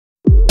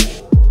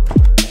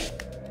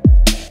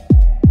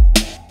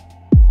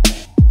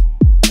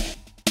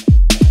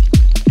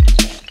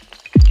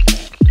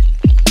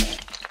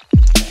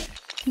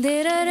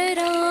Hey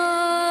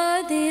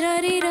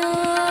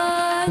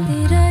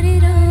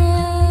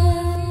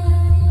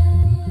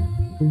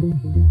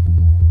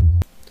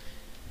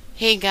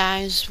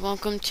guys,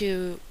 welcome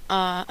to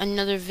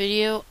another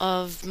video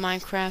of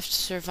Minecraft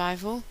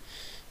Survival,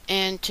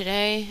 and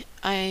today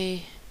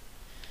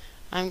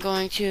I'm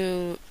going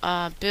to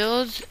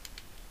build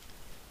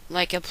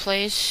like a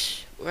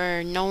place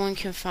where no one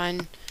can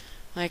find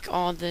like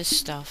all this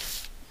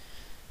stuff,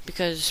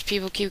 because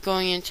people keep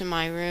going into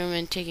my room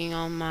and taking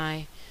all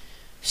my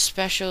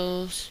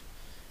specials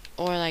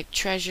or like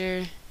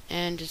treasure,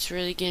 and it's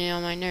really getting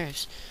on my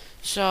nerves.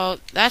 So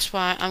that's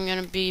why I'm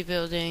gonna be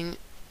building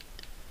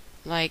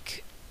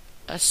like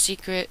a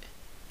secret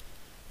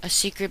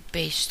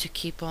base to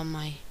keep all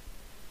my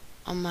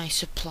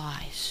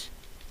supplies.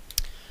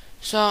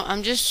 So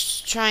I'm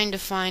just trying to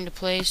find a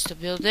place to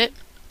build it.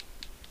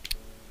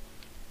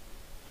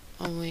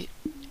 Oh wait,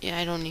 yeah,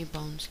 I don't need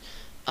bones.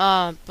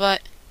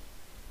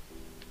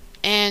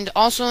 And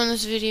also in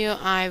this video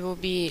I will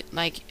be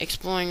like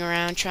exploring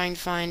around, trying to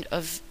find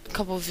a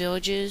couple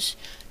villages,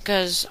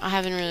 because I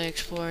haven't really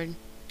explored.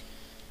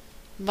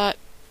 But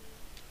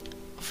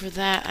for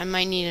that I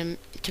might need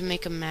to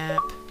make a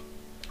map.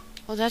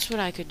 Oh, that's what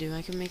I could do.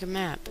 I can make a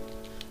map.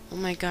 Oh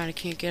my god, I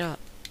can't get up.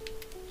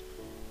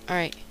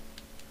 Alright.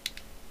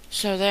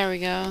 So there we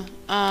go.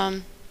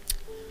 I'm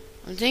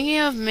thinking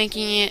of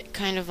making it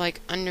kind of like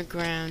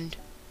underground.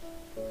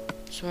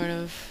 Sort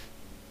of.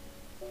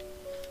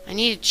 I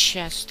need a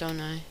chest,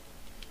 don't I?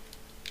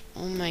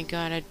 Oh my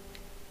god,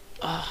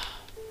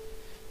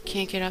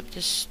 can't get up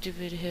this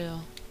stupid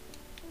hill.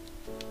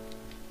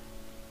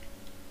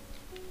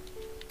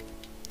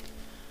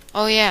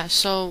 Oh yeah,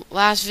 so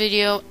last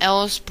video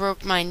Ellis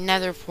broke my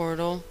nether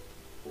portal.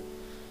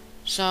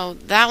 So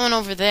that one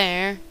over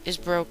there is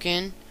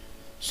broken.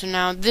 So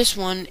now this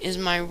one is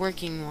my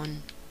working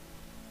one.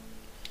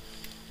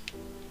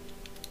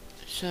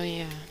 So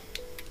yeah.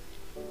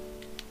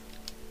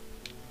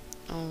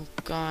 Oh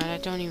god, I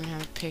don't even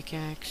have a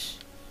pickaxe.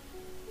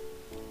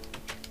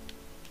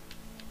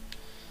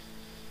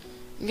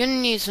 I'm gonna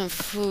need some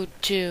food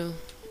too.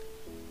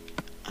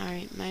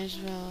 Alright, might as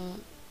well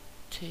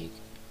take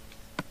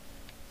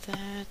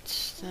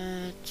that,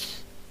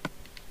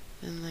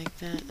 and like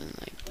that, and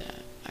like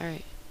that.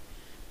 Alright.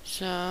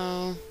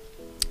 So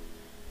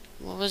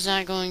what was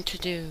I going to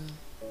do?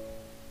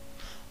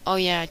 Oh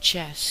yeah, a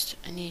chest.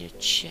 I need a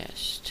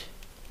chest.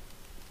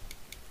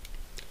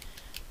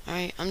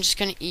 Alright, I'm just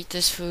gonna eat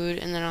this food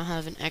and then I'll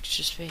have an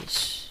extra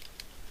space.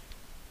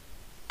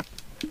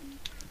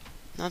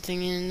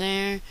 Nothing in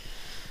there.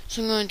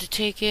 So I'm going to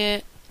take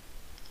it.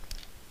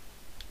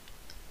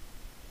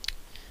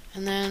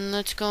 And then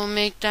let's go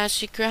make that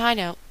secret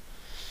hideout.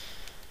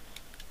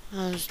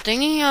 I was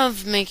thinking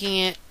of making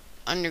it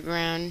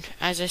underground,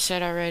 as I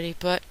said already,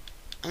 but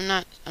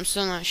I'm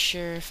still not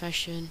sure if I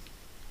should.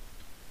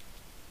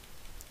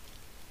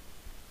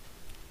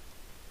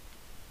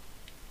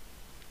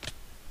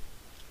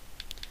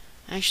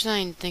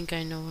 Actually, I think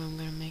I know where I'm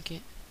gonna make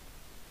it.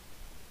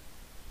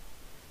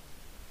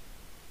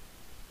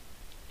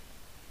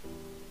 I'm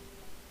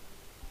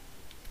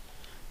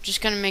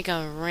just gonna make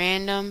a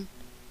random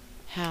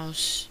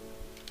house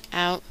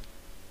out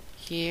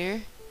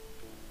here,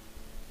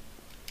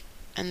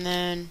 and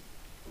then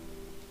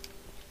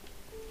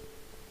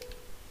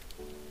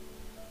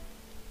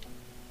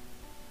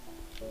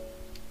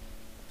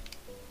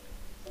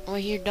oh, I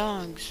hear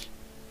dogs.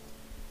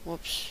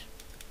 Whoops.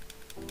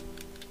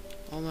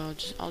 Oh well,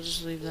 I'll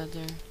just leave that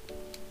there.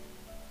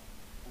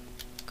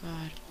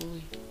 God,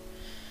 holy.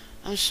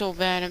 I'm so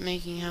bad at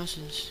making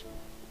houses.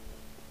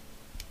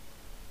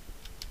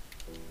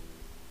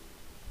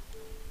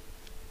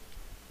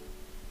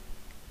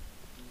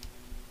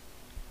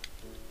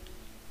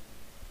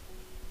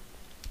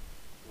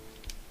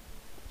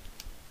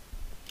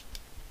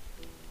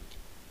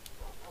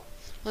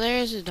 Well, there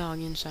is a dog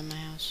inside my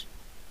house.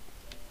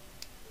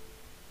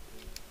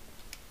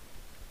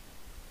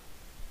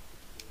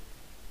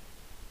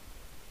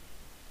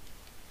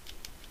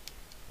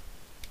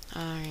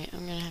 Alright,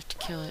 I'm gonna have to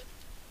kill it.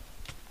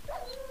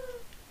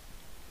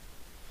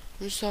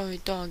 I'm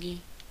sorry,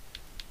 doggy.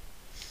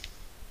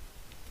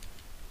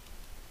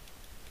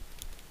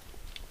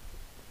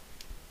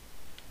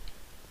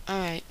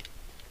 Alright,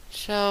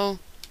 so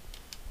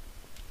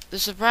the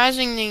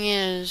surprising thing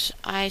is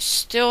I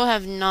still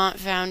have not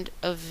found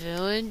a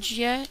village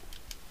yet.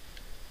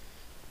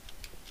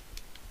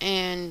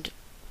 And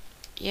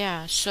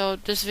yeah, so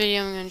this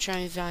video I'm gonna try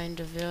and find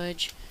a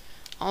village.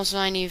 Also,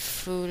 I need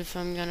food if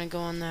I'm gonna go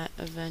on that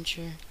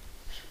adventure.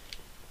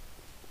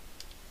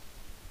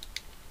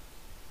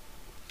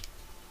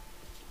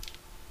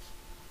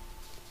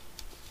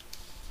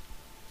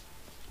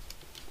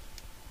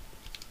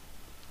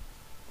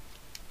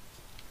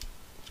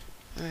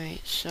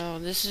 Alright, so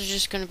this is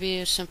just gonna be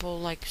a simple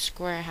like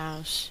square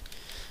house.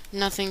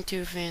 Nothing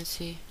too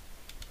fancy.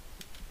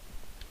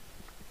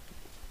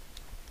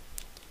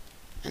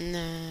 And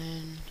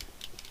then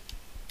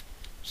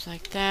just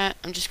like that.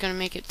 I'm just gonna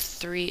make it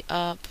 3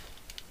 up.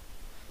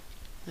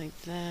 Like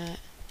that.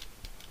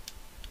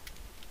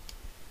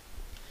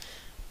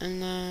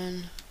 And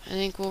then I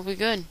think we'll be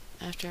good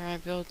after I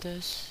build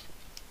this.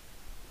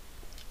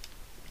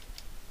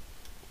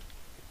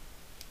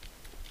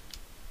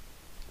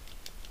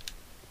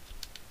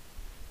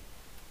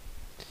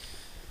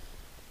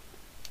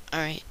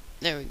 Alright,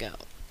 there we go.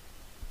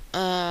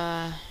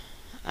 I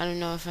don't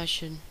know if I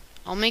should.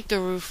 I'll make the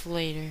roof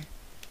later.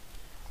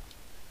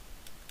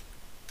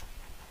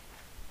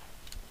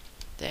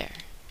 There.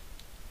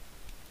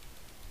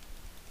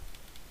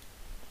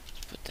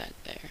 Let's put that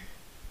there.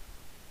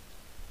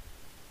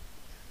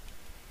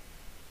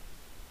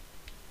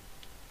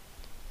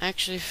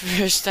 Actually,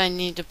 first I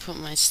need to put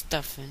my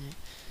stuff in it.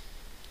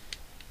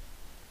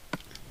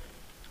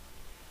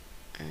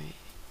 Alright.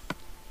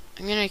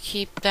 I'm gonna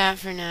keep that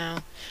for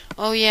now.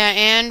 Oh yeah,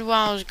 and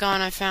while I was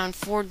gone I found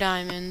 4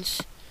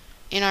 diamonds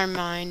in our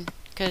mine.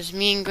 Because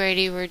me and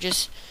Grady were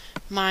just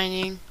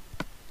mining.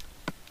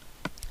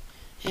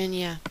 And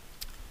yeah.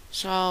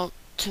 So,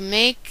 to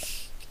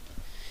make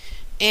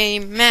a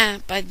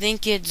map, I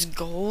think it's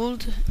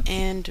gold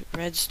and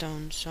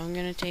redstone. So I'm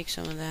gonna take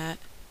some of that.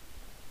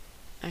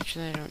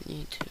 Actually, I don't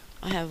need to.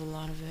 I have a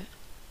lot of it.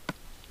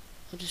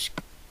 I'll just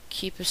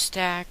keep a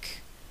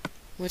stack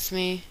with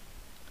me.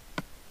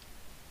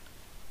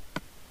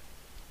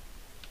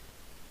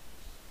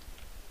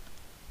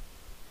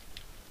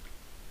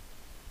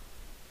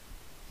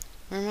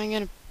 Where am I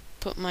gonna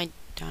put my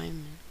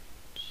diamonds?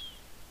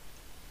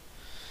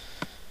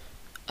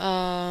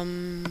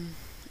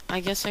 I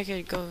guess I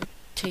could go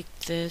take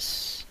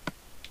this.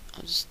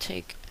 I'll just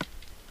take...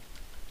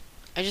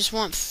 I just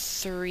want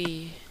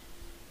 3.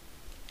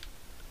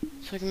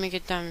 So I can make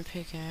a diamond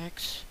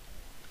pickaxe.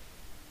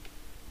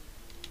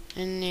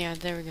 And yeah,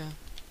 there we go.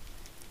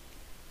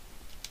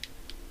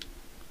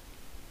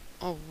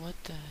 Oh, what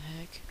the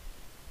heck?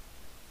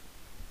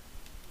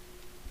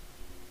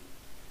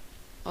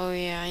 Oh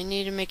yeah, I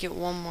need to make it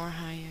 1 more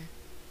higher.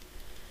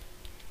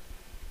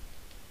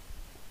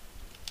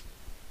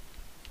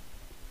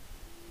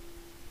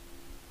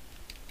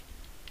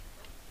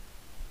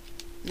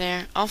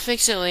 There, I'll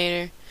fix it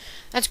later.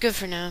 That's good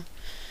for now.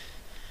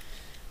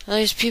 At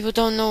least people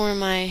don't know where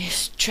my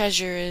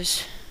treasure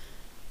is.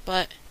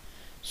 But,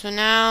 so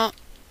now,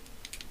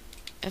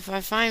 if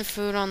I find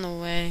food on the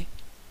way,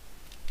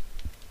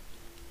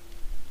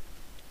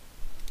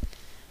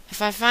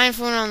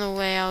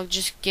 I'll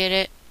just get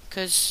it,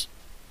 because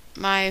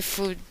my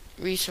food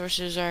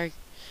resources are,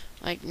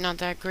 like, not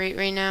that great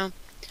right now.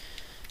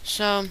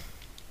 So,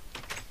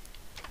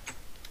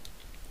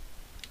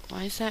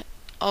 why is that?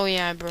 Oh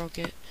yeah, I broke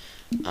it.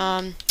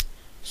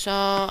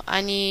 So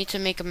I need to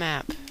make a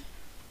map.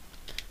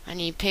 I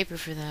need paper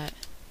for that.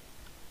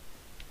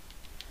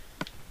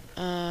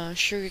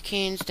 Sugar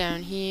cane's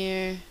down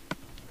here.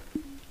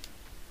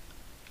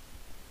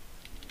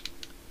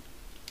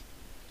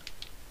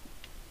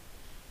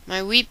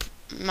 My wheat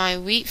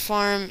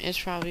farm is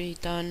probably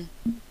done,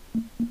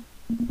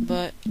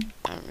 but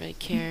I don't really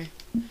care.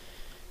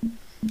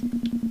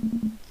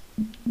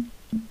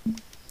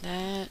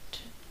 That.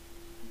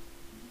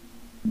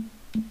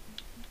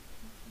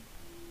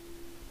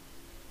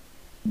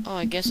 Oh,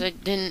 I guess I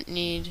didn't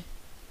need...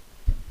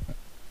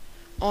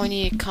 Oh, I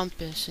need a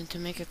compass, and to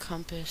make a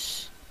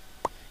compass...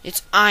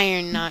 It's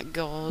iron, not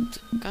gold.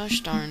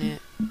 Gosh darn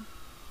it.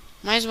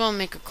 Might as well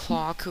make a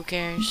clock, who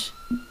cares?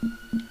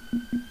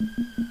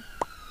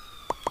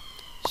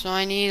 So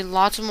I need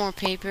lots of more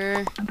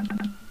paper.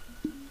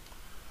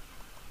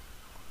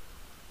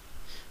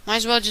 Might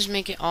as well just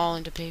make it all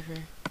into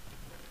paper.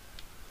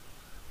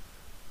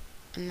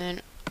 And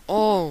then...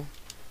 Oh!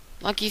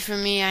 Lucky for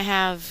me, I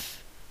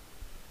have...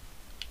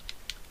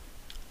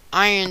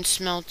 iron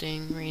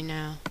smelting right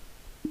now.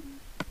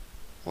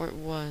 Or it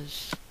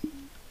was.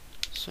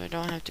 So I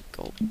don't have to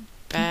go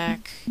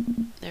back.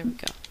 There we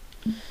go.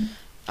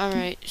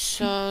 Alright,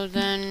 so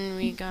then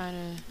we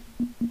gotta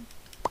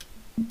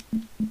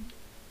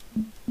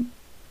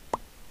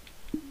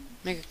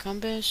make a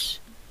compass.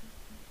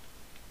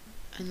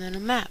 And then a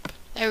map.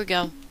 There we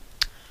go.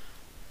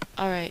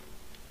 Alright.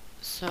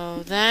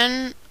 So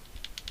then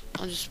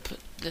I'll just put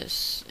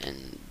this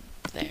in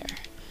there.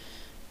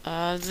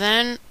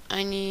 Then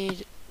I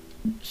need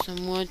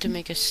some wood to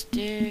make a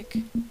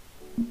stick.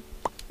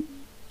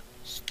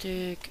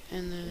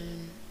 And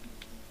then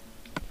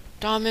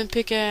diamond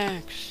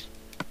pickaxe.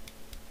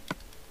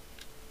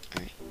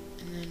 Alright,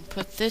 and then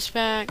put this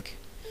back.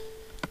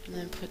 And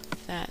then put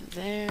that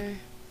there.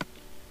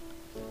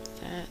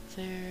 Put that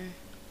there.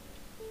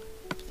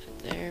 Put that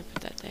there,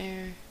 put that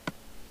there.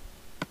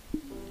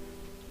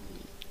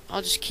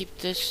 I'll just keep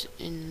this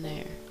in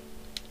there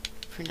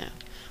for now.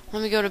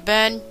 Let me go to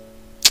bed,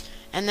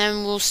 and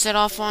then we'll set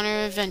off on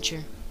our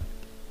adventure.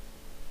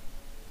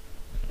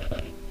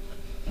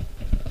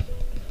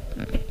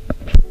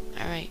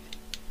 Alright,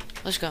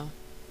 let's go.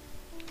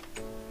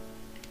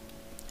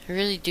 I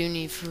really do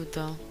need food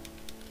though.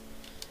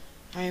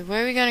 Alright,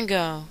 where are we gonna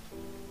go?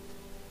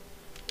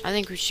 I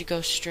think we should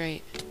go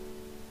straight.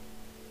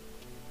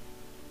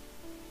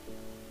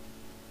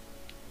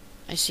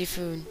 I see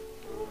food.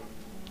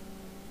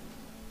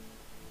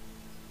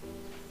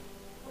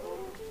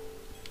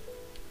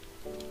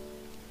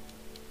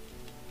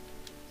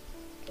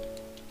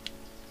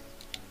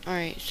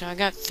 Alright, so I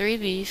got 3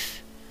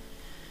 beef.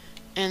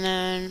 And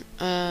then,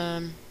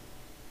 I'm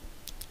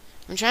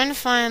trying to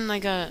find,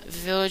 like, a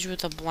village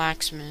with a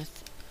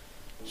blacksmith.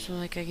 So,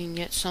 like, I can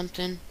get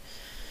something.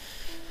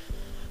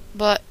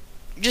 But,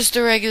 just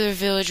a regular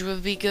village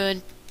would be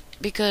good.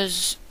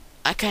 Because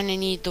I kinda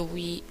need the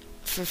wheat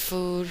for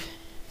food,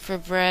 for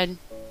bread.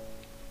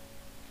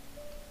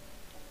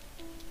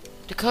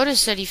 Dakota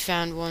said he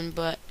found one,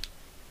 but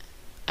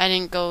I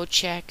didn't go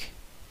check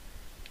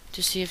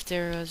to see if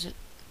there was it.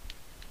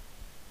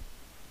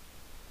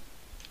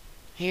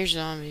 Here's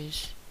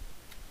zombies.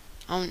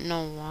 I don't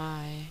know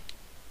why.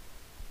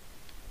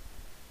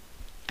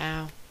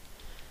 Ow.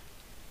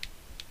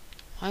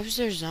 Why was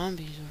there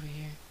zombies over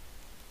here?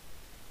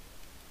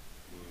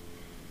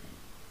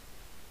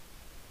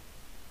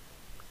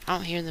 I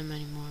don't hear them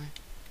anymore.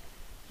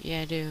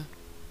 Yeah, I do.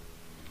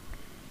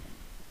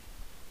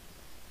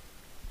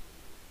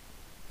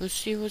 Let's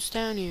see what's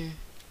down here.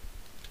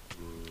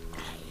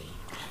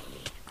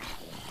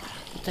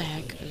 What the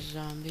heck? A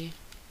zombie.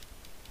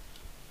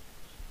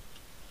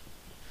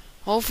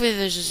 Hopefully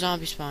there's a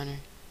zombie spawner.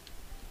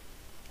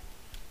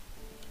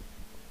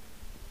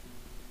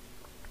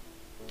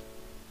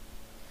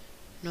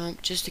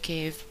 Nope, just a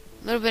cave.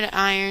 A little bit of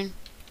iron.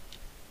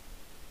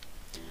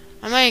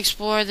 I might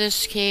explore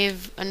this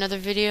cave another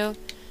video,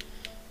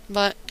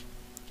 but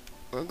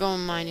we're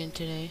going mining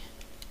today.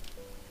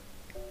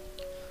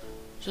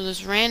 So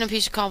this random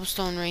piece of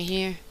cobblestone right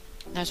here,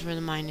 that's where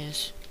the mine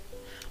is.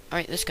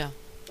 Alright, let's go.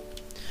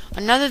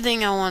 Another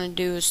thing I want to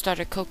do is start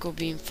a cocoa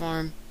bean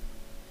farm,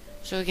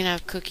 so we can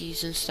have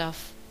cookies and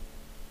stuff.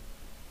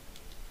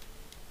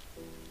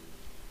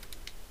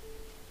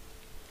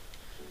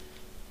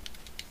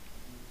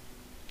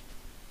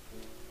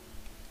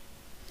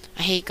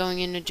 I hate going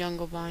into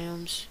jungle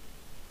biomes.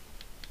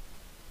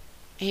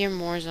 I hear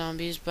more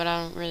zombies, but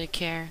I don't really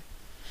care.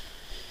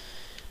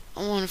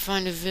 I want to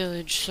find a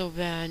village so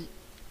bad.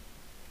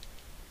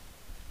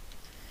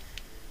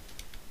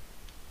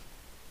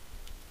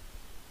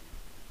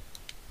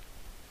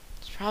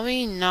 It's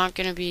probably not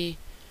gonna be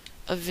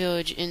a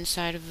village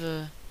inside of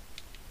a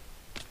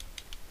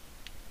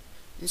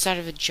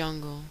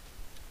jungle.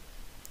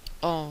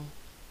 Oh,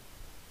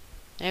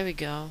 there we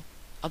go.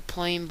 A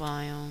plain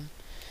biome.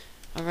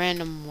 A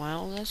random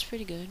well, that's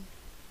pretty good.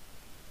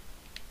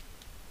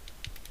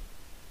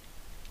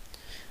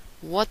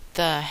 What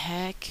the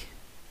heck?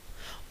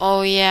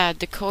 Oh yeah,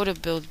 Dakota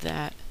built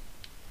that.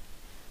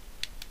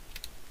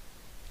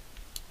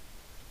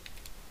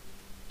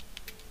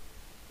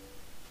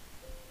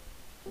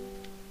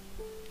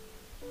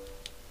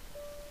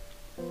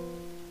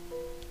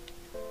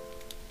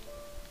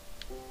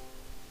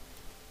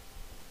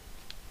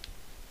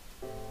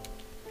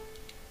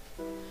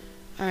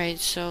 Alright,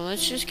 so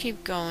let's just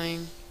keep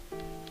going.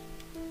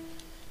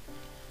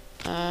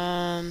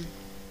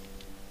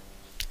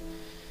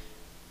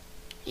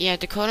 Yeah,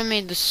 Dakota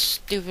made the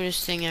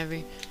stupidest thing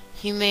ever.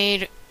 He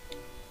made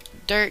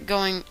dirt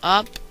going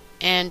up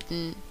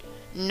and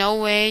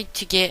no way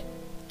to get,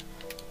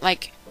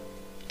 like,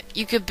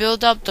 you could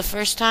build up the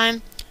first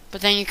time,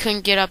 but then you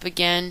couldn't get up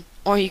again,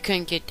 or you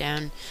couldn't get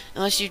down,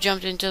 unless you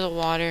jumped into the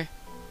water.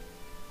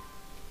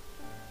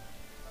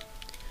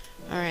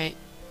 Alright,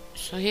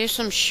 so here's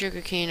some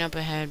sugarcane up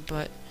ahead,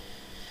 but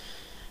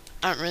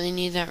I don't really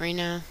need that right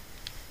now.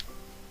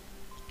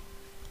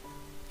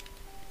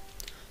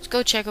 Let's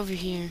go check over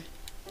here.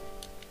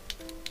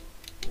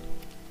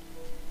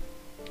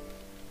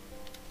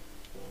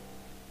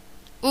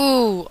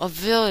 Ooh, a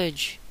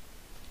village.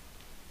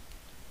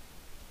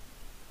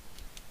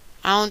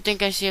 I don't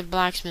think I see a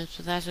blacksmith,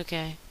 but that's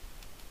okay.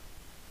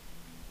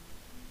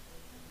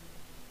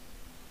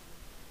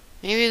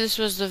 Maybe this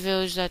was the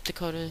village that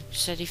Dakota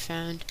said he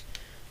found,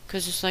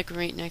 because it's like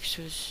right next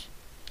to his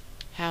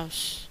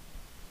house.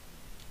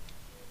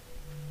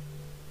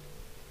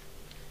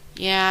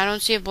 Yeah, I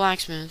don't see a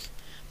blacksmith,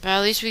 but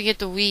at least we get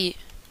the wheat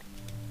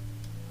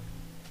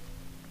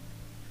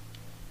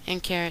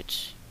and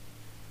carrots.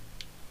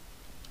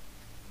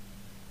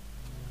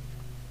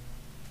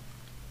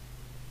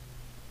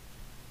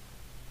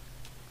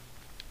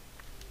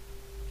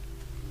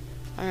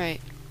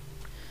 Alright.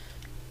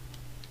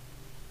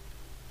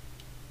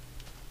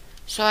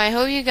 So I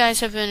hope you guys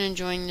have been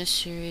enjoying this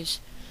series.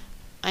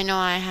 I know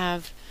I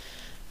have.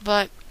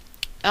 But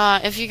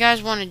if you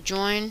guys want to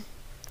join,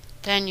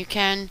 then you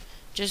can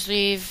just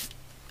leave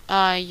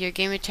your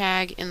gamer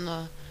tag in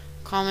the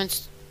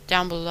comments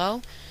down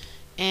below,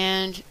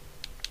 and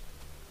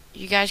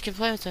you guys can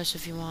play with us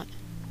if you want.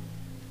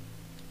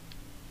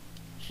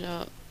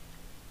 So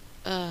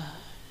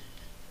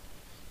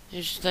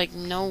there's like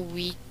no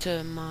wheat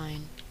to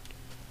mine.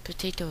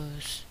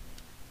 Potatoes.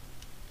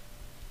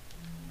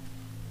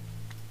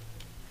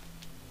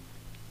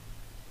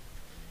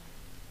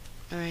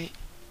 Alright,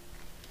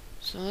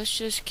 so let's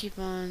just keep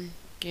on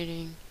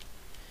getting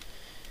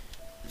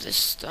this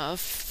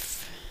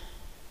stuff,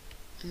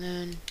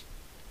 and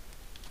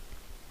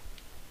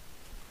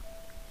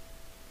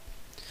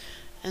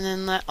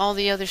then let all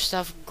the other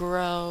stuff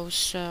grow.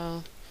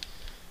 So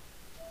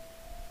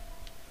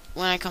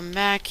when I come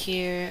back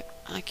here,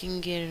 I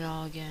can get it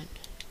all again.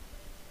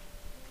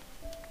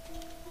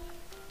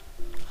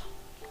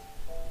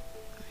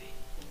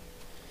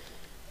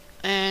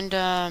 And,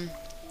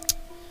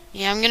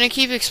 yeah, I'm gonna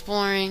keep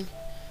exploring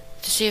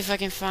to see if I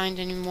can find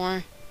any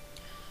more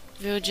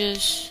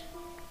villages.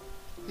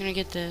 I'm gonna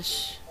get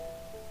this.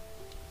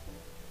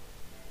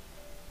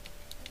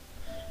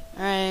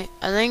 Alright,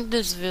 I think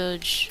this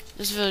village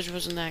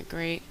wasn't that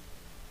great.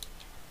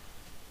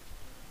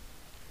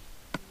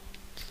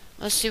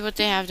 Let's see what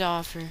they have to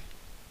offer.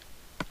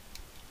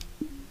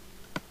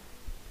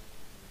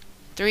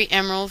 3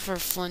 emerald for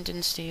flint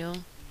and steel.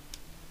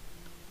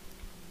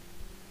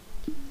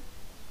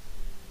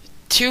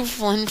 2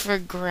 flint for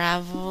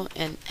gravel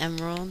and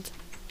emerald.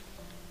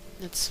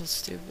 That's so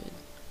stupid.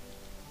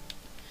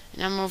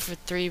 An emerald for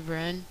 3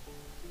 bread.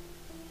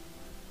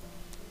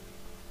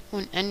 Oh,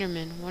 an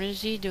enderman. What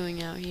is he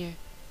doing out here?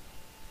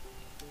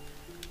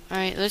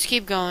 Alright, let's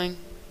keep going.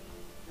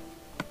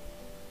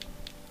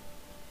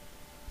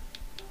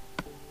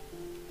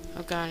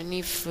 Oh god, I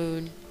need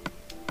food.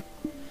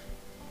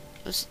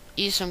 Let's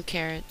eat some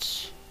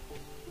carrots.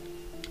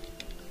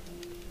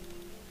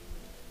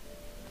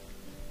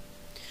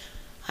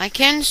 I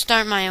can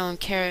start my own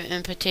carrot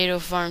and potato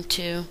farm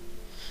too,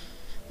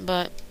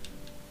 but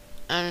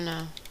I don't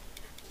know.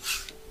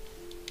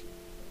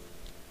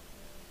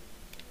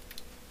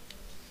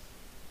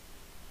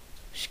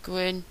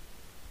 Squid.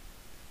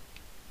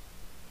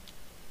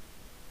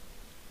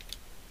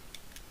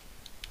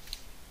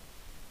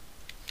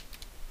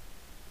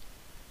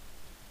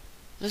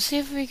 Let's see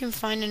if we can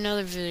find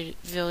another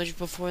village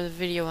before the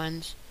video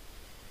ends.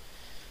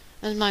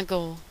 That's my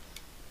goal.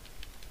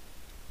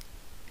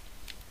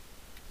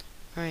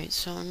 Alright,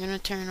 so I'm gonna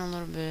turn a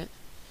little bit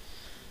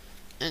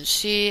and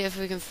see if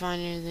we can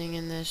find anything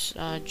in this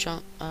what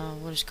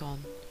is it called?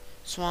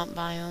 Swamp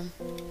biome.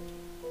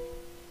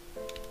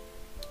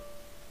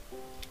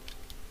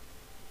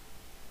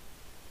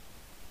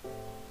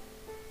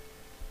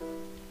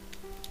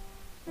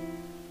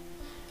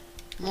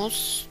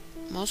 Most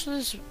of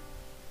this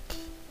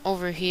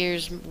over here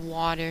is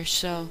water,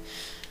 so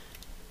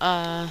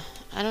I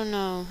don't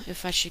know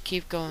if I should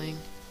keep going.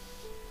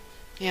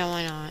 Yeah,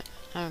 why not?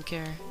 I don't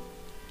care.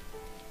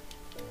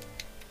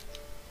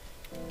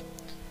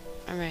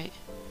 Alright.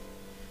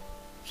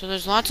 So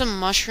there's lots of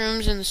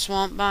mushrooms in the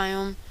swamp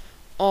biome.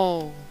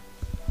 Oh.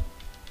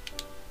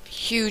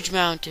 Huge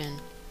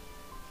mountain.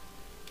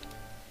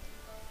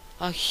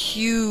 A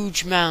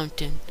huge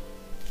mountain.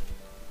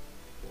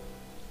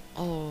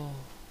 Oh.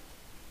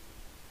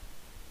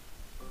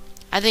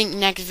 I think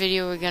next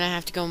video we're gonna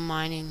have to go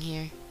mining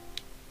here.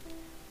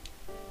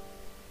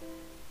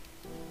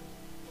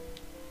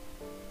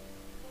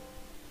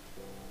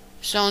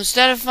 So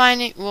instead of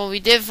finding, well, we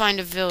did find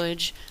a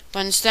village,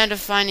 but instead of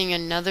finding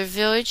another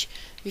village,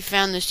 we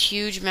found this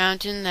huge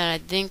mountain that I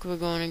think we're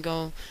going to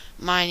go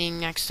mining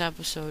next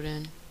episode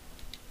in.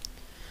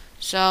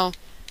 So,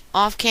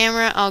 off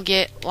camera, I'll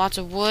get lots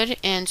of wood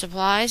and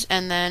supplies,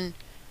 and then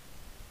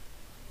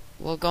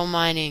we'll go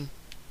mining.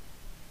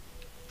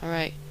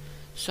 Alright,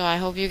 so I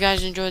hope you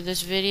guys enjoyed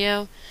this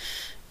video,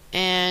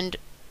 and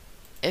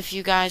if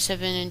you guys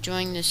have been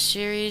enjoying this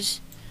series,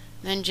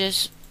 then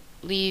just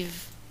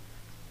leave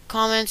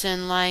comments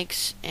and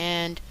likes,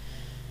 and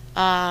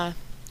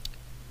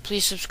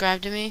please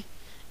subscribe to me,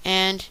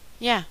 and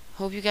yeah,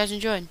 hope you guys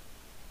enjoyed.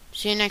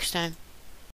 See you next time.